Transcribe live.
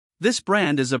This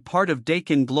brand is a part of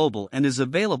Daikin Global and is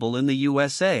available in the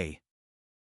USA.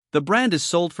 The brand is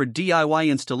sold for DIY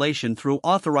installation through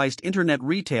authorized internet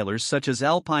retailers such as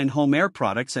Alpine Home Air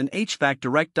Products and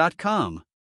HvacDirect.com.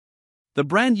 The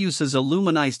brand uses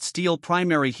aluminized steel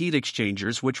primary heat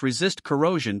exchangers which resist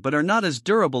corrosion but are not as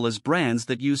durable as brands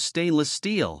that use stainless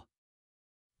steel.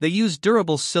 They use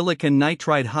durable silicon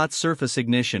nitride hot surface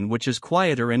ignition which is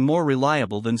quieter and more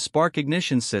reliable than spark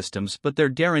ignition systems, but their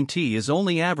guarantee is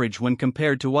only average when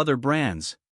compared to other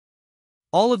brands.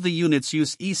 All of the units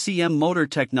use ECM motor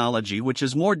technology which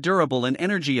is more durable and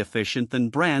energy efficient than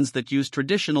brands that use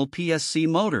traditional PSC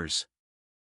motors.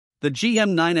 The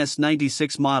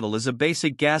GM9C96 model is a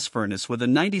basic gas furnace with a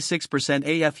 96%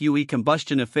 AFUE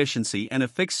combustion efficiency and a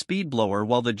fixed speed blower,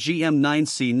 while the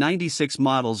GM9C96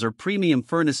 models are premium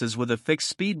furnaces with a fixed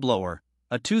speed blower,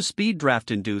 a 2-speed draft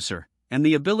inducer, and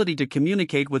the ability to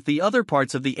communicate with the other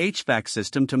parts of the HVAC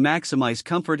system to maximize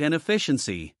comfort and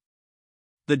efficiency.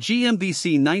 The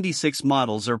GMVC96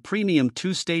 models are premium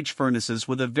 2-stage furnaces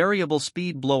with a variable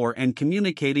speed blower and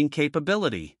communicating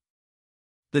capability.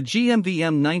 The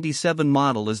GMVM97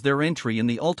 model is their entry in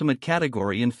the ultimate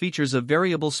category and features a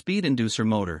variable speed inducer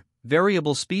motor,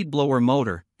 variable speed blower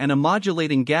motor, and a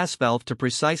modulating gas valve to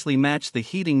precisely match the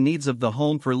heating needs of the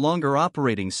home for longer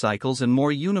operating cycles and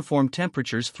more uniform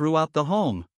temperatures throughout the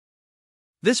home.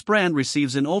 This brand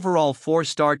receives an overall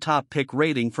 4-star top pick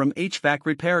rating from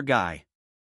HvacRepairGuy.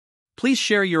 Please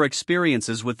share your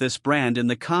experiences with this brand in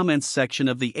the comments section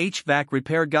of the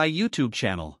HvacRepairGuy YouTube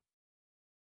channel.